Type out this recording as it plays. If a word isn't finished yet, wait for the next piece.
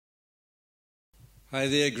Hi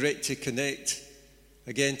there, great to connect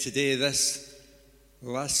again today, this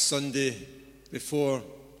last Sunday before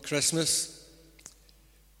Christmas.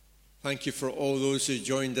 Thank you for all those who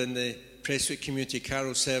joined in the Prestwick Community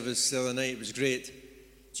Carol service the other night. It was great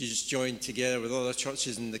to just join together with other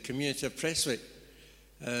churches in the community of Prestwick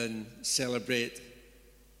and celebrate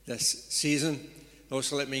this season.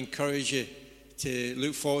 Also, let me encourage you to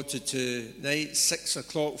look forward to tonight, 6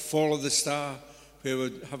 o'clock, Follow the Star, where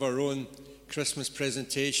we'll have our own Christmas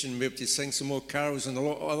presentation, we'll be able to sing some more carols and a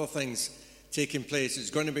lot of other things taking place. It's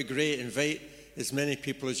going to be great. Invite as many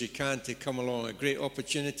people as you can to come along. A great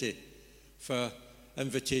opportunity for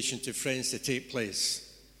invitation to friends to take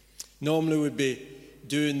place. Normally we'd be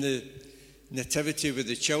doing the nativity with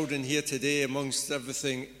the children here today amongst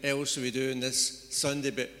everything else we do on this Sunday,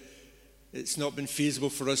 but it's not been feasible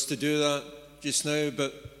for us to do that just now.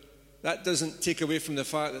 But that doesn't take away from the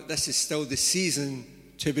fact that this is still the season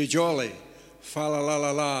to be jolly. Fa la la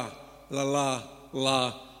la la, la la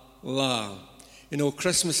la la. You know,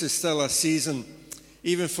 Christmas is still a season,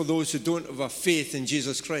 even for those who don't have a faith in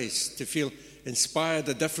Jesus Christ, to feel inspired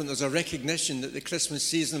or different. There's a recognition that the Christmas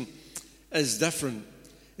season is different.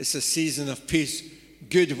 It's a season of peace,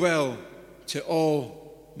 goodwill to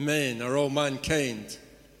all men or all mankind,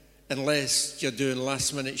 unless you're doing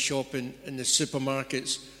last-minute shopping in the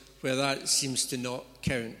supermarkets where that seems to not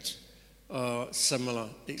count. Similar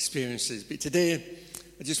experiences. But today,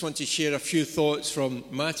 I just want to share a few thoughts from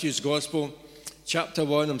Matthew's Gospel, chapter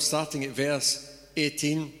 1. I'm starting at verse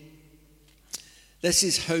 18. This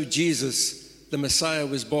is how Jesus, the Messiah,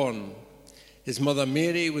 was born. His mother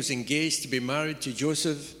Mary was engaged to be married to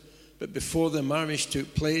Joseph, but before the marriage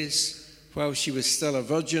took place, while she was still a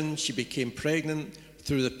virgin, she became pregnant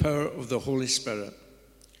through the power of the Holy Spirit.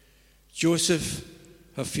 Joseph,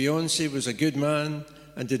 her fiancé, was a good man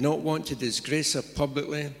and did not want to disgrace her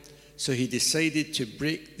publicly, so he decided to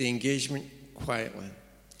break the engagement quietly.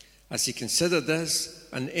 As he considered this,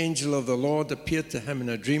 an angel of the Lord appeared to him in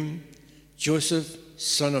a dream. Joseph,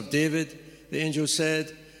 son of David, the angel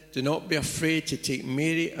said, do not be afraid to take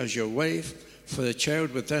Mary as your wife, for the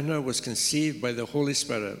child within her was conceived by the Holy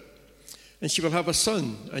Spirit. And she will have a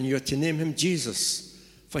son, and you are to name him Jesus,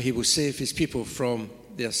 for he will save his people from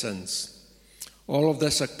their sins. All of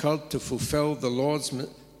this occurred to fulfill the Lord's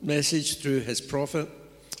message through his prophet.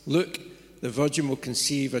 Look, the virgin will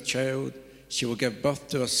conceive a child. She will give birth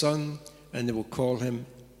to a son, and they will call him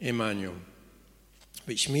Emmanuel,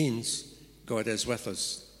 which means God is with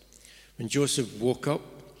us. When Joseph woke up,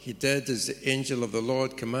 he did as the angel of the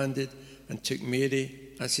Lord commanded and took Mary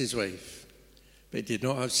as his wife. But he did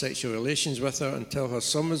not have sexual relations with her until her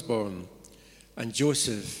son was born, and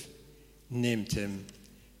Joseph named him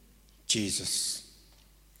Jesus.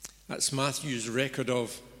 That's Matthew's record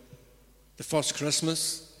of the first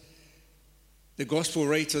Christmas. The gospel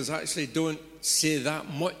writers actually don't say that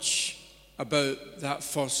much about that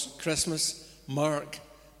first Christmas. Mark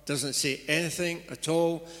doesn't say anything at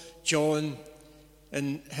all. John,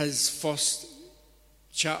 in his first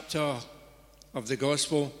chapter of the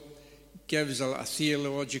gospel, gives a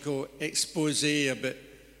theological expose about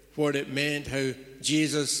what it meant, how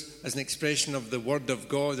Jesus, as an expression of the Word of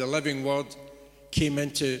God, the living Word, came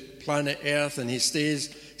into planet Earth, and he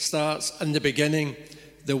starts in the beginning.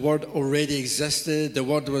 The Word already existed, the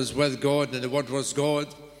Word was with God, and the Word was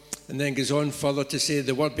God. And then goes on further to say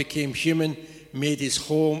the Word became human, made his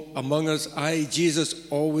home among us. Jesus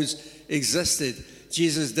always existed.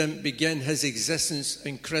 Jesus didn't begin his existence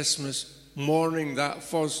in Christmas morning, that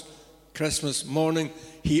first Christmas morning.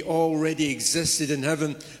 He already existed in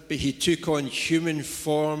heaven, but he took on human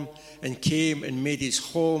form and came and made his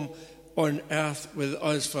home on earth with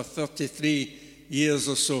us for 33 years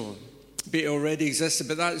or so. But he already existed.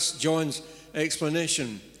 But that's John's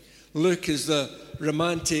explanation. Luke is the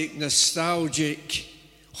romantic, nostalgic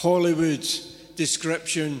Hollywood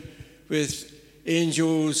description with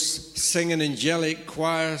angels singing angelic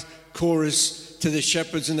choir chorus to the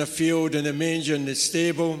shepherds in the field and the manger in the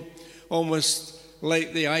stable, almost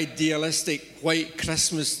like the idealistic white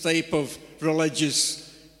Christmas type of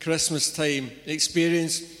religious Christmas time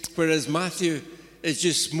experience, whereas Matthew is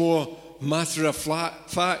just more matter of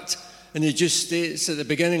fact, and he just states at the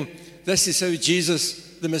beginning, this is how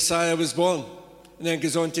Jesus, the Messiah, was born, and then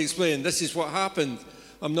goes on to explain, this is what happened.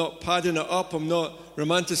 I'm not padding it up, I'm not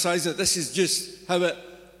romanticizing it, this is just how it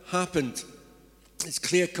happened. It's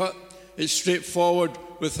clear-cut, it's straightforward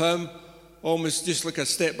with him, almost just like a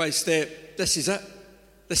step-by-step, this is it.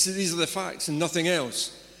 These are the facts and nothing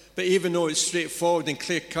else. But even though it's straightforward and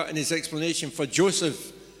clear-cut in his explanation for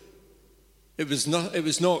Joseph, it was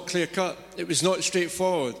not clear-cut. It was not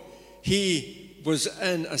straightforward. He was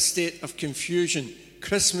in a state of confusion.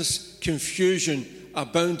 Christmas confusion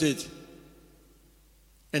abounded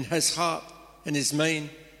in his heart, in his mind,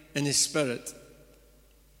 in his spirit.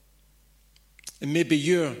 And maybe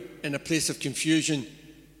you're in a place of confusion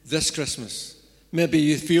this Christmas. Maybe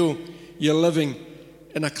you feel you're living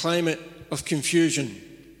in a climate of confusion.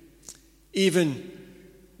 Even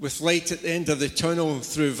with light at the end of the tunnel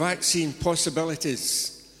through vaccine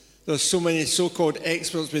possibilities, there's so many so-called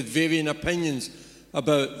experts with varying opinions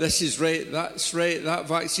about this is right, that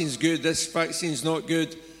vaccine's good, this vaccine's not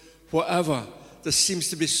good, whatever. There seems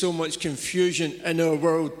to be so much confusion in our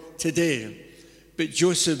world today. But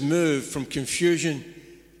Joseph moved from confusion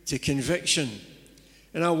to conviction.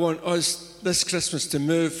 And I want us this Christmas to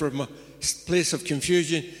move from a place of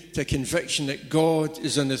confusion to conviction that God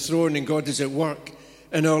is on the throne and God is at work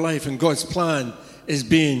in our life and God's plan is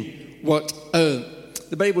being worked out.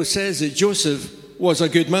 The Bible says that Joseph was a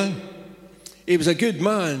good man. He was a good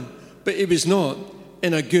man, but he was not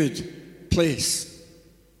in a good place.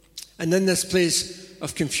 And in this place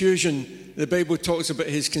of confusion, the Bible talks about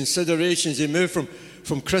his considerations. He moved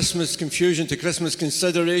from Christmas confusion to Christmas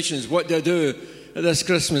considerations. What do I do at this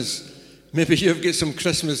Christmas? Maybe you've got some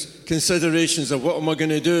Christmas considerations of what am I going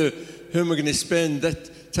to do? Who am I going to spend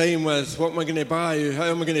that time with? What am I going to buy? How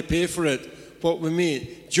am I going to pay for it? What we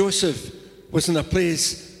meet? Joseph was in a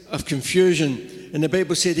place of confusion. And the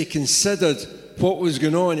Bible said he considered what was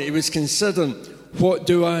going on. He was considering, what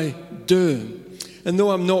do I do? And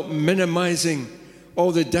though I'm not minimizing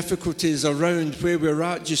all the difficulties around where we're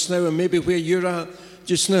at just now and maybe where you're at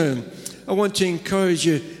just now, I want to encourage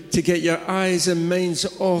you to get your eyes and minds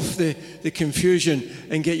off the confusion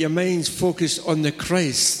and get your minds focused on the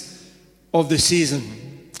Christ of the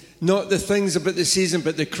season. Not the things about the season,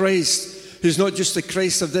 but the Christ who's not just the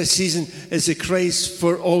Christ of this season, is the Christ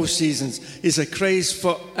for all seasons. He's a Christ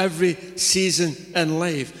for every season in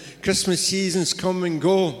life. Christmas seasons come and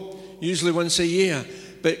go, usually once a year.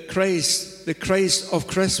 But Christ, the Christ of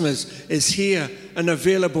Christmas, is here and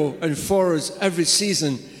available and for us every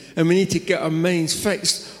season. And we need to get our minds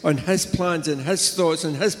fixed on His plans and His thoughts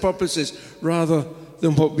and His purposes rather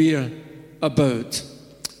than what we are about.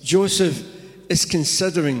 Joseph is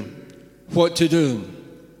considering what to do.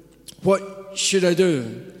 What should I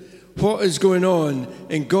do? What is going on?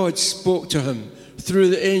 And God spoke to him through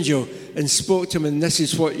the angel and spoke to him, and this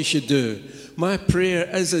is what you should do. My prayer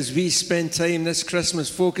is, as we spend time this Christmas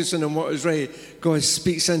focusing on what is right, God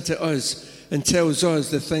speaks into us and tells us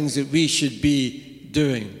the things that we should be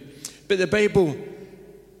doing. But the Bible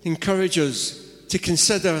encourages us to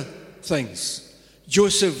consider things.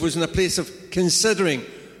 Joseph was in a place of considering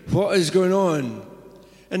what is going on.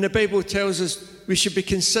 And the Bible tells us we should be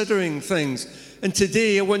considering things. And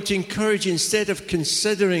today I want to encourage you, instead of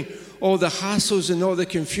considering all the hassles and all the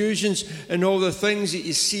confusions and all the things that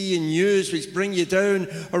you see in news which bring you down,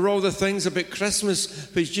 or all the things about Christmas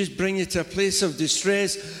which just bring you to a place of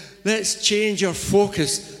distress, let's change our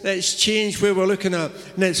focus. Let's change where we're looking at.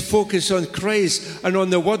 Let's focus on Christ and on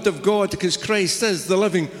the Word of God, because Christ is the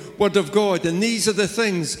living Word of God. And these are the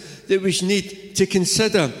things that we need to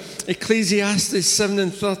consider. Ecclesiastes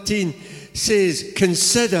 7:13 says,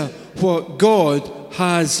 consider what God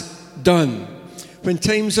has done. When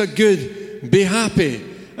times are good, be happy.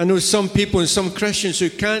 I know some people and some Christians who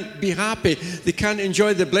can't be happy. They can't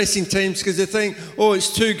enjoy the blessing times because they think, oh,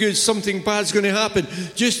 it's too good, something bad's going to happen.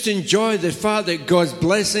 Just enjoy the fact that God's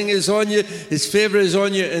blessing is on you, His favor is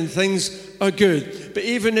on you, and things are good. But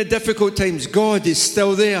even in difficult times, God is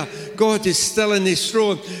still there. God is still in His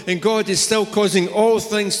throne, and God is still causing all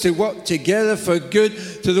things to work together for good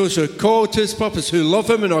to those who are called to His purpose, who love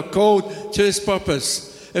Him and are called to His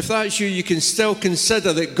purpose. If that's you, you can still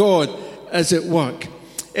consider that God is at work.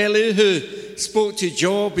 Elihu spoke to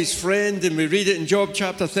Job, his friend, and we read it in Job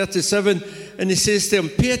chapter 37, and he says to him,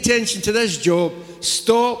 pay attention to this, Job.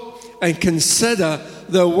 Stop and consider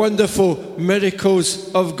the wonderful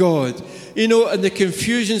miracles of God. You know, in the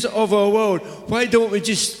confusions of our world, why don't we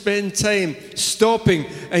just spend time stopping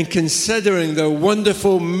and considering the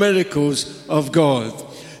wonderful miracles of God?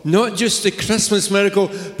 Not just the Christmas miracle,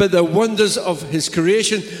 but the wonders of His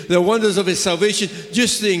creation, the wonders of His salvation,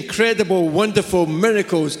 just the incredible, wonderful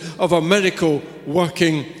miracles of a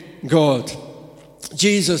miracle-working God.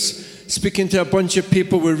 Jesus, speaking to a bunch of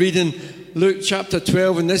people, we're reading Luke chapter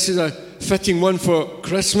 12, and this is a fitting one for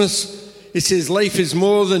Christmas. He says, life is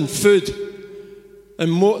more than food,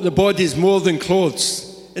 and the body is more than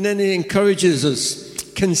clothes. And then He encourages us,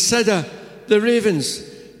 consider the ravens.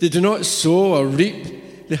 They do not sow or reap.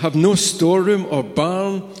 They have no storeroom or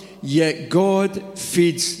barn, yet God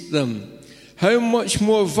feeds them. How much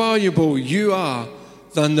more valuable you are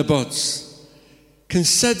than the birds.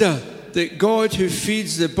 Consider that God who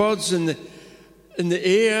feeds the birds in the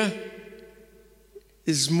air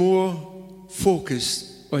is more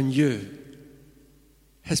focused on you.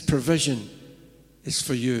 His provision is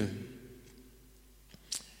for you.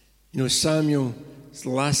 You know, Samuel's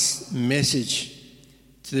last message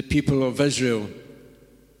to the people of Israel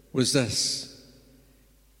was this: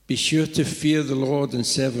 be sure to fear the Lord and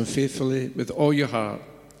serve him faithfully with all your heart.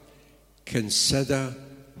 Consider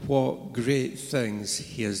what great things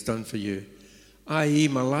he has done for you. I.e.,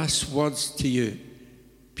 my last words to you,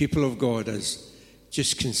 people of God, is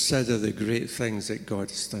just consider the great things that God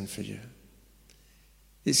has done for you.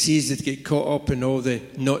 It's easy to get caught up in all the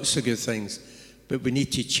not so good things, but we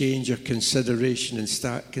need to change our consideration and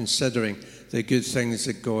start considering the good things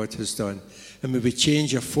that God has done. And when we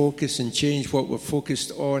change our focus and change what we're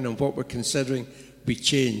focused on and what we're considering, we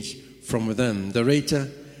change from within. The writer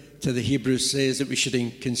to the Hebrews says that we should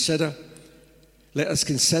let us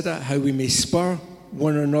consider how we may spur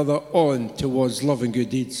one another on towards love and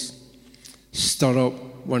good deeds. Stir up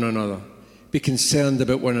one another. Be concerned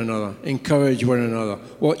about one another. Encourage one another.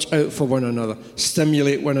 Watch out for one another.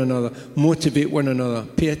 Stimulate one another. Motivate one another.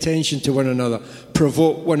 Pay attention to one another.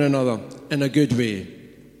 Provoke one another in a good way.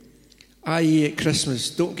 I.e., at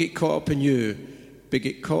Christmas, don't get caught up in you, but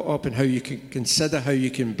get caught up in how you can consider how you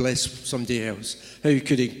can bless somebody else, how you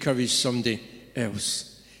could encourage somebody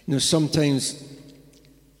else. You know, sometimes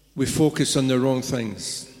we focus on the wrong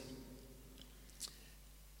things.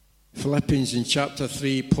 Philippians in chapter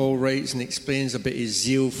 3, Paul writes and explains about his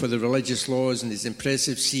zeal for the religious laws and his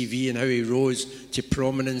impressive CV and how he rose to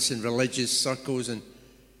prominence in religious circles and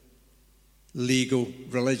legal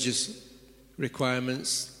religious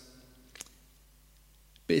requirements.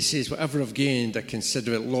 But he says, whatever I've gained, I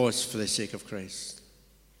consider it loss for the sake of Christ.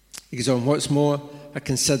 He goes on, what's more, I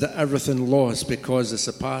consider everything lost because of the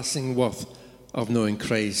surpassing worth of knowing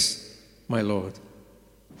Christ, my Lord.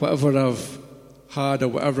 Whatever I've had or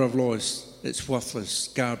whatever I've lost, it's worthless,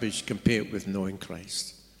 garbage compared with knowing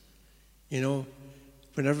Christ. You know,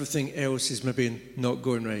 when everything else is maybe not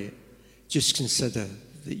going right, just consider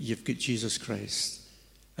that you've got Jesus Christ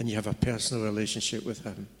and you have a personal relationship with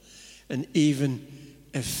him. And even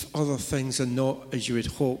if other things are not as you had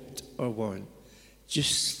hoped or want,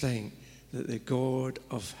 just think that the God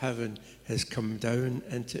of heaven has come down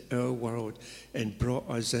into our world and brought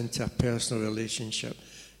us into a personal relationship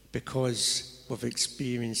because we've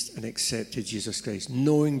experienced and accepted Jesus Christ.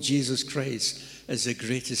 Knowing Jesus Christ is the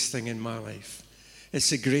greatest thing in my life. It's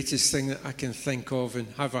the greatest thing that I can think of and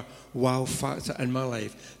have a wow factor in my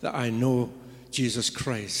life, that I know Jesus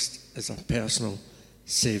Christ as a personal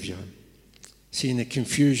Saviour. See, in the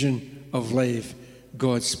confusion of life,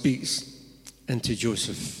 God speaks into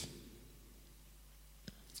Joseph.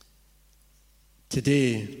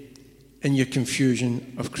 Today, in your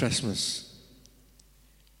confusion of Christmas,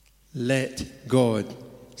 let God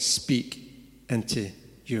speak into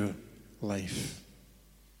your life.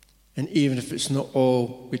 And even if it's not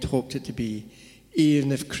all we'd hoped it to be,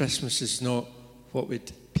 even if Christmas is not what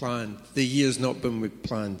we'd planned, the year's not been what we'd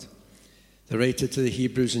planned, the writer to the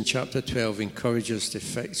Hebrews in chapter 12 encourages us to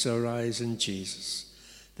fix our eyes on Jesus,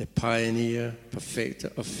 the pioneer,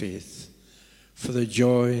 perfecter of faith. For the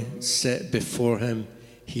joy set before him,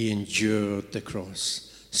 he endured the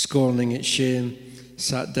cross, scorning its shame,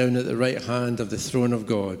 sat down at the right hand of the throne of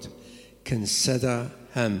God. Consider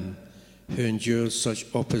him who endures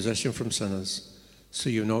such opposition from sinners, so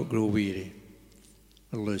you'll not grow weary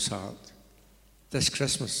or lose heart. This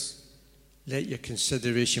Christmas, let your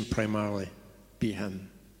consideration primarily be him.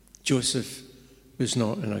 Joseph was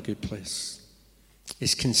not in a good place.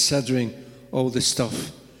 He's considering all the stuff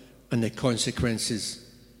and the consequences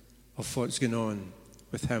of what's going on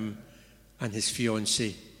with him and his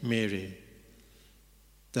fiancée, Mary.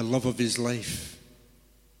 The love of his life,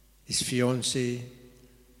 his fiancée,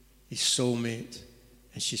 his soulmate,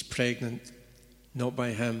 and she's pregnant, not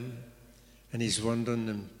by him, and he's wondering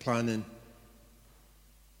and planning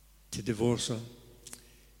to divorce her.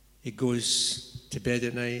 He goes to bed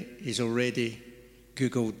at night. He's already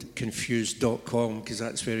Googled confused.com because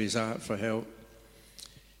that's where he's at for help.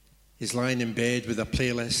 He's lying in bed with a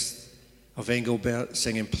playlist of Engelbert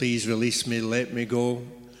singing Please Release Me, Let Me Go,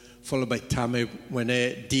 followed by Tammy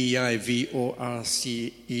Wynette, Divorce.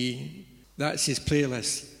 That's his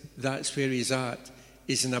playlist. That's where he's at.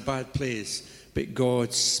 He's in a bad place, but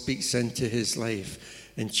God speaks into his life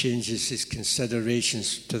and changes his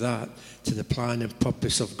considerations to that, to the plan and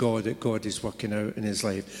purpose of God that God is working out in his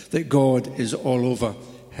life, that God is all over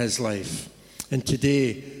his life. And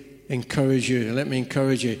today, let me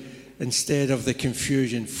encourage you, instead of the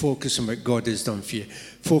confusion, focus on what God has done for you.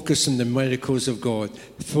 Focus on the miracles of God.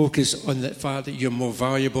 Focus on the fact that you're more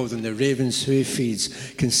valuable than the ravens who he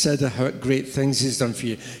feeds. Consider how great things he's done for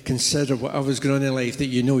you. Consider whatever's going on in life, that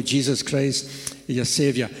you know Jesus Christ is your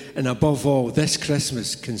Saviour. And above all, this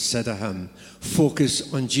Christmas, consider him.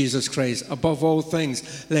 Focus on Jesus Christ. Above all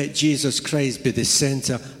things, let Jesus Christ be the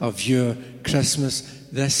centre of your Christmas,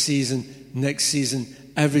 this season, next season,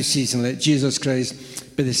 every season. Let Jesus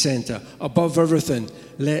Christ be the centre. Above everything,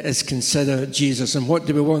 let us consider Jesus. And what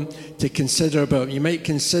do we want to consider about him? You might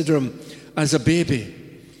consider him as a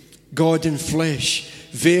baby, God in flesh,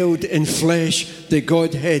 veiled in flesh, the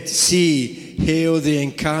Godhead see. Hail the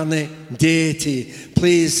incarnate deity,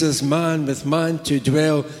 pleased as man with man to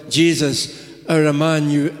dwell. Jesus, our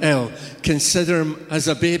Emmanuel. Consider him as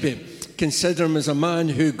a baby. Consider him as a man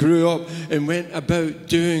who grew up and went about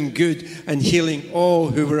doing good and healing all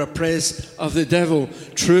who were oppressed of the devil.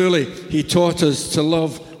 Truly, he taught us to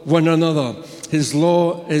love one another. His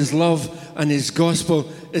law is love and his gospel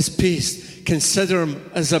is peace. Consider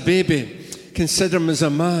him as a baby. Consider him as a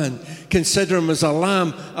man. Consider him as a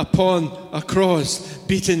lamb upon a cross,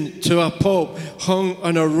 beaten to a pulp, hung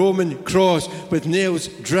on a Roman cross with nails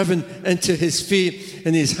driven into his feet,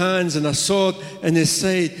 in his hands and a sword in his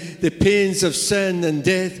side. The pains of sin and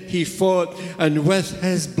death he fought, and with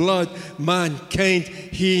his blood mankind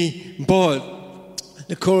he bought.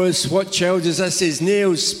 The chorus, what child is this? His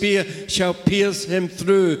nails, spear shall pierce him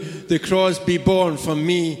through. The cross be borne for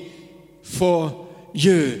me, for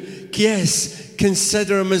you. Yes,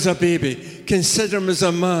 consider him as a baby. Consider him as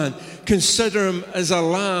a man. Consider him as a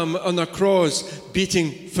lamb on a cross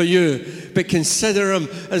beating for you. But consider him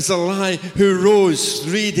as the Lion who rose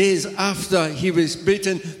 3 days after he was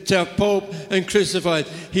beaten to a pulp and crucified.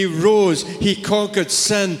 He rose. He conquered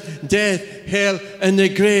sin, death, hell, and the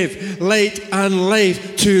grave. Light and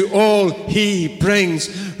life to all he brings.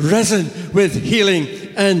 Risen with healing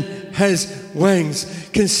in his wings.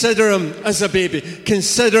 Consider him as a baby.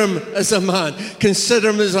 Consider him as a man. Consider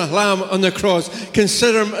him as a lamb on the cross.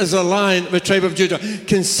 Consider him as a lion of the tribe of Judah.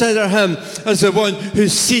 Consider him as the one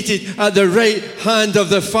who's seated at the right hand of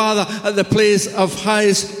the Father at the place of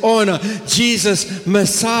highest honor. Jesus,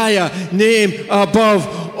 Messiah, name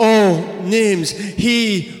above all names.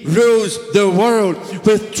 He rules the world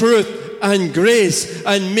with truth and grace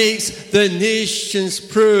and makes the nations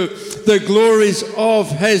prove the glories of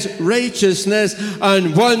his righteousness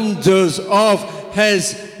and wonders of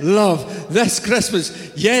his love. This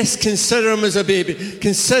Christmas, yes, consider him as a baby.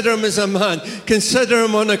 Consider him as a man. Consider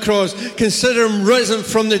him on a cross. Consider him risen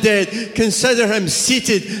from the dead. Consider him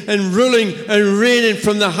seated and ruling and reigning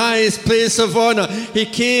from the highest place of honor. He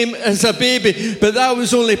came as a baby, but that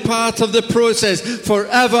was only part of the process.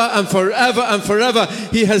 Forever and forever and forever,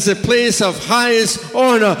 he has a place of highest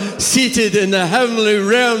honor, seated in the heavenly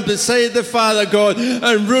realm beside the Father God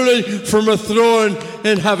and ruling from a throne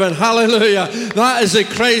in heaven. Hallelujah. That is the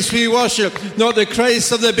Christ we worship, not the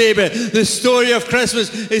Christ of the baby. The story of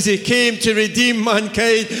Christmas is he came to redeem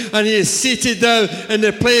mankind, and he is seated down in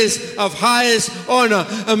the place of highest honor,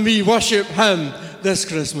 and we worship him this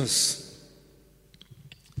Christmas.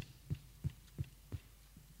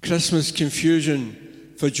 Christmas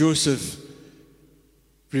confusion for Joseph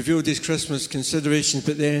revealed his Christmas considerations,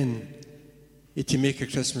 but then he had to make a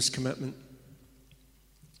Christmas commitment.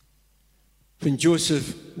 When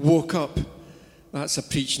Joseph woke up, that's a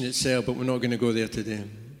preach in itself, but we're not going to go there today.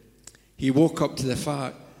 He woke up to the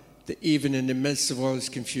fact that even in the midst of all his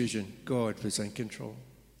confusion, God was in control.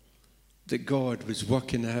 That God was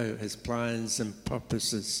working out his plans and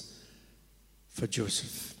purposes for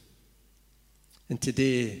Joseph. And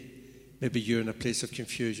today, maybe you're in a place of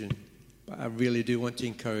confusion, but I really do want to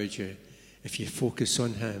encourage you, if you focus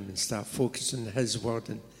on him and start focusing on his word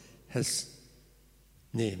and his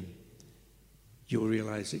name, you'll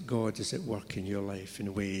realize that God is at work in your life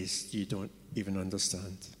in ways you don't even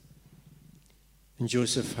understand. And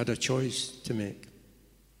Joseph had a choice to make.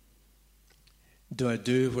 Do I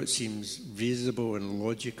do what seems reasonable and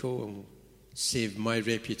logical and save my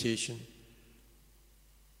reputation?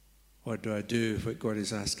 Or do I do what God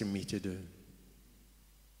is asking me to do?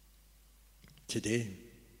 Today,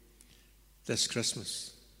 this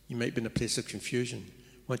Christmas, you might be in a place of confusion,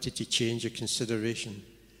 wanted to change your consideration,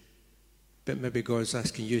 but maybe God's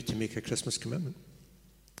asking you to make a Christmas commitment.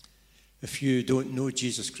 If you don't know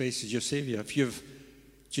Jesus Christ as your Savior, if you've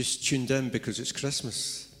just tuned in because it's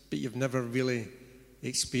Christmas, but you've never really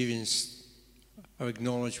experienced or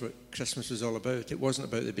acknowledged what Christmas was all about, it wasn't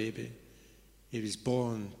about the baby. He was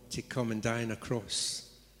born to come and die on a cross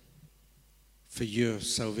for your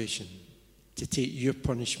salvation, to take your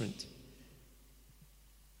punishment,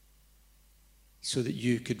 so that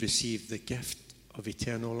you could receive the gift of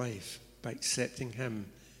eternal life by accepting him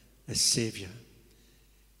as Savior.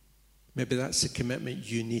 Maybe that's the commitment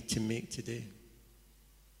you need to make today.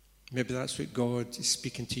 Maybe that's what God is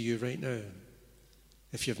speaking to you right now.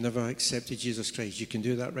 If you've never accepted Jesus Christ, you can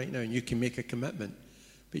do that right now, and you can make a commitment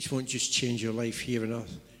which won't just change your life here on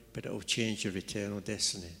earth, but it will change your eternal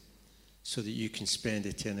destiny so that you can spend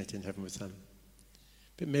eternity in heaven with him.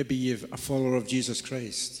 But maybe you're a follower of Jesus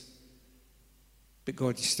Christ, but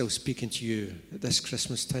God is still speaking to you at this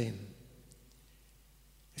Christmas time.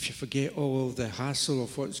 If you forget all the hassle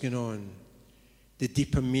of what's going on, the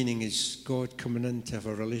deeper meaning is God coming in to have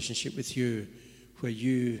a relationship with you where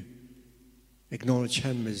you acknowledge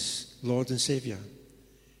him as Lord and Savior.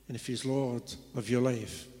 And if he's Lord of your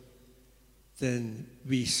life, then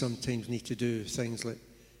we sometimes need to do things like,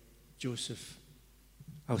 Joseph,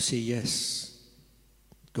 I'll say yes,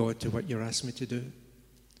 God, to what you're asking me to do.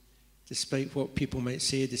 Despite what people might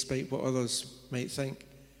say, despite what others might think,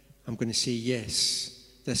 I'm going to say yes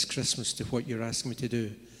this Christmas to what you're asking me to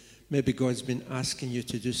do. Maybe God's been asking you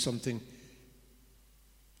to do something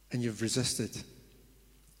and you've resisted.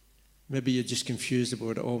 Maybe you're just confused about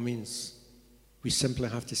what it all means. We simply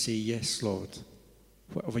have to say, yes, Lord,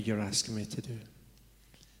 whatever you're asking me to do.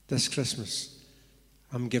 This Christmas,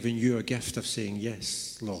 I'm giving you a gift of saying,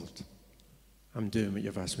 yes, Lord, I'm doing what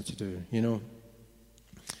you've asked me to do. You know,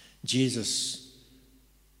 Jesus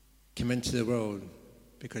came into the world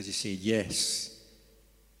because he said, yes,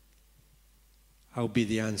 I'll be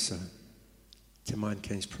the answer to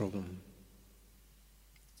mankind's problem.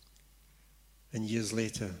 And years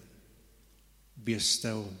later, we are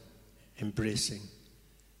still embracing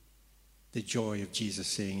the joy of Jesus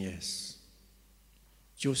saying yes.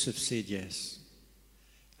 Joseph said yes.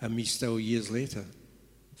 And we still, years later,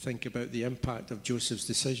 think about the impact of Joseph's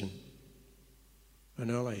decision on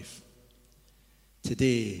our life.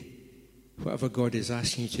 Today, whatever God is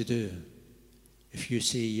asking you to do, if you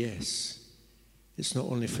say yes, it's not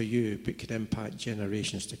only for you, but could impact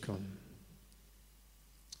generations to come.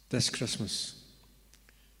 This Christmas,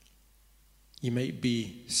 you might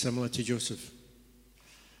be similar to Joseph.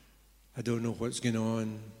 I don't know what's going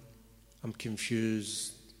on. I'm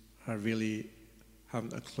confused. I really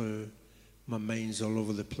haven't a clue. My mind's all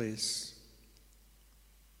over the place.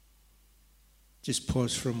 Just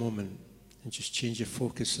pause for a moment and just change your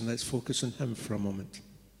focus, and let's focus on him for a moment.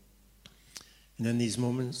 And in these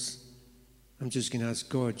moments, I'm just going to ask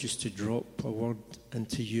God just to drop a word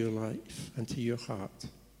into your life, into your heart.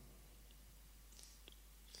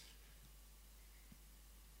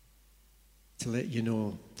 To let you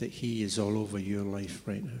know that he is all over your life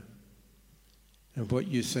right now. And what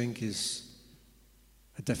you think is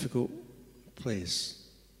a difficult place,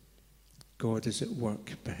 God is at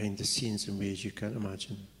work behind the scenes in ways you can't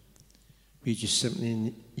imagine. We just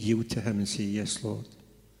simply yield to him and say, yes, Lord.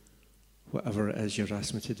 Whatever it is you're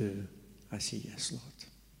asking me to do, I say, yes, Lord.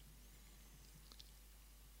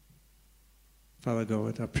 Father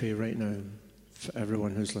God, I pray right now for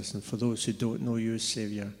everyone who's listening, for those who don't know you as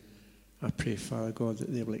Savior, I pray, Father God,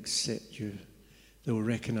 that they will accept you. They will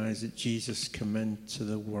recognize that Jesus came into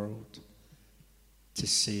the world to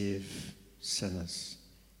save sinners,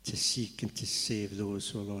 to seek and to save those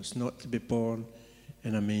who are lost, not to be born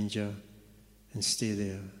in a manger and stay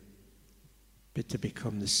there, but to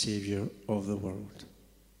become the Savior of the world,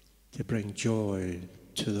 to bring joy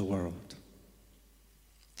to the world.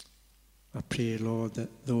 I pray, Lord,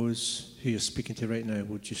 that those who you're speaking to right now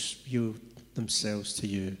will just yield themselves to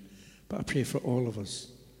you. But I pray for all of us,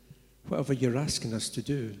 whatever you're asking us to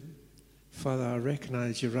do. Father, I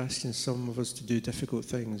recognize you're asking some of us to do difficult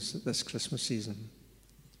things at this Christmas season.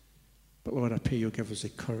 But Lord, I pray you'll give us the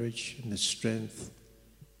courage and the strength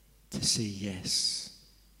to say yes.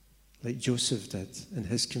 Like Joseph did in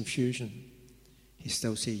his confusion. He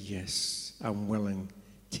still said, yes, I'm willing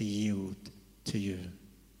to yield to you.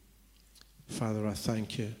 Father, I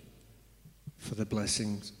thank you for the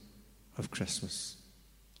blessings of Christmas.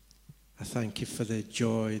 I thank you for the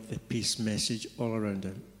joy, the peace message all around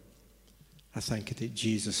it. I thank you that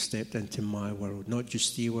Jesus stepped into my world, not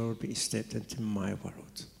just the world, but he stepped into my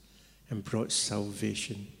world and brought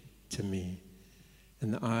salvation to me.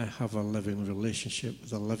 And that I have a living relationship with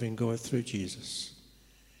the living God through Jesus.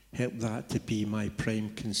 Help that to be my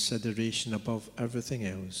prime consideration above everything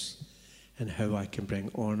else, and how I can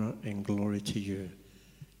bring honor and glory to you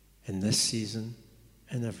in this season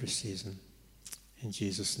and every season. In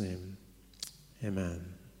Jesus' name, amen.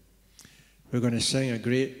 We're going to sing a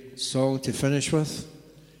great song to finish with.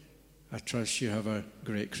 I trust you have a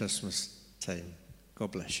great Christmas time.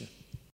 God bless you.